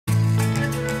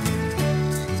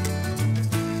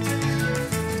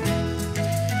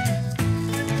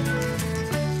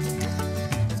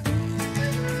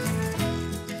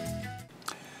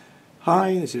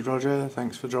Hi, this is Roger.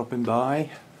 Thanks for dropping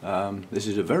by. This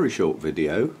is a very short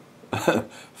video.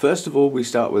 First of all, we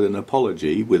start with an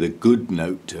apology with a good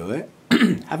note to it.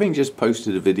 Having just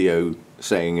posted a video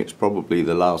saying it's probably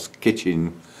the last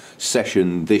kitchen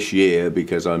session this year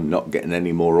because I'm not getting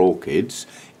any more orchids,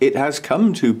 it has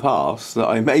come to pass that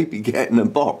I may be getting a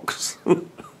box.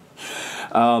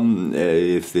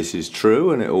 If this is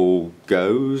true and it all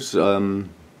goes,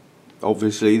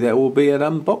 obviously there will be an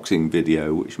unboxing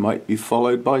video which might be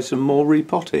followed by some more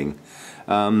repotting.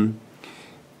 That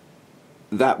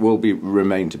will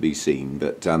remain to be seen,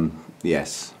 but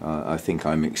yes, I think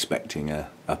I'm expecting a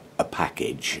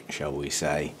package, shall we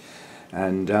say.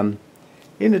 And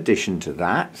in addition to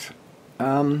that,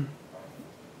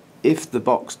 if the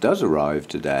box does arrive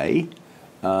today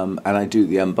and I do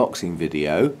the unboxing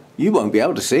video, you won't be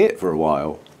able to see it for a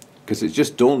while, because it's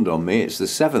just dawned on me it's the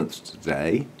 7th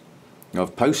today.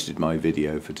 I've posted my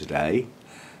video for today,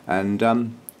 and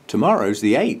tomorrow's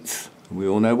the 8th. We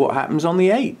all know what happens on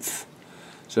the 8th.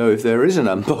 So if there is an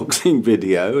unboxing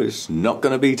video, it's not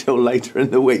going to be till later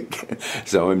in the week.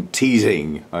 So I'm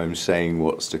teasing, I'm saying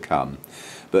what's to come.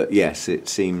 But yes, it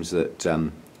seems that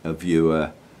a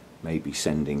viewer may be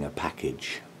sending a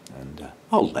package, and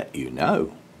I'll let you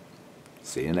know.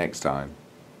 See you next time.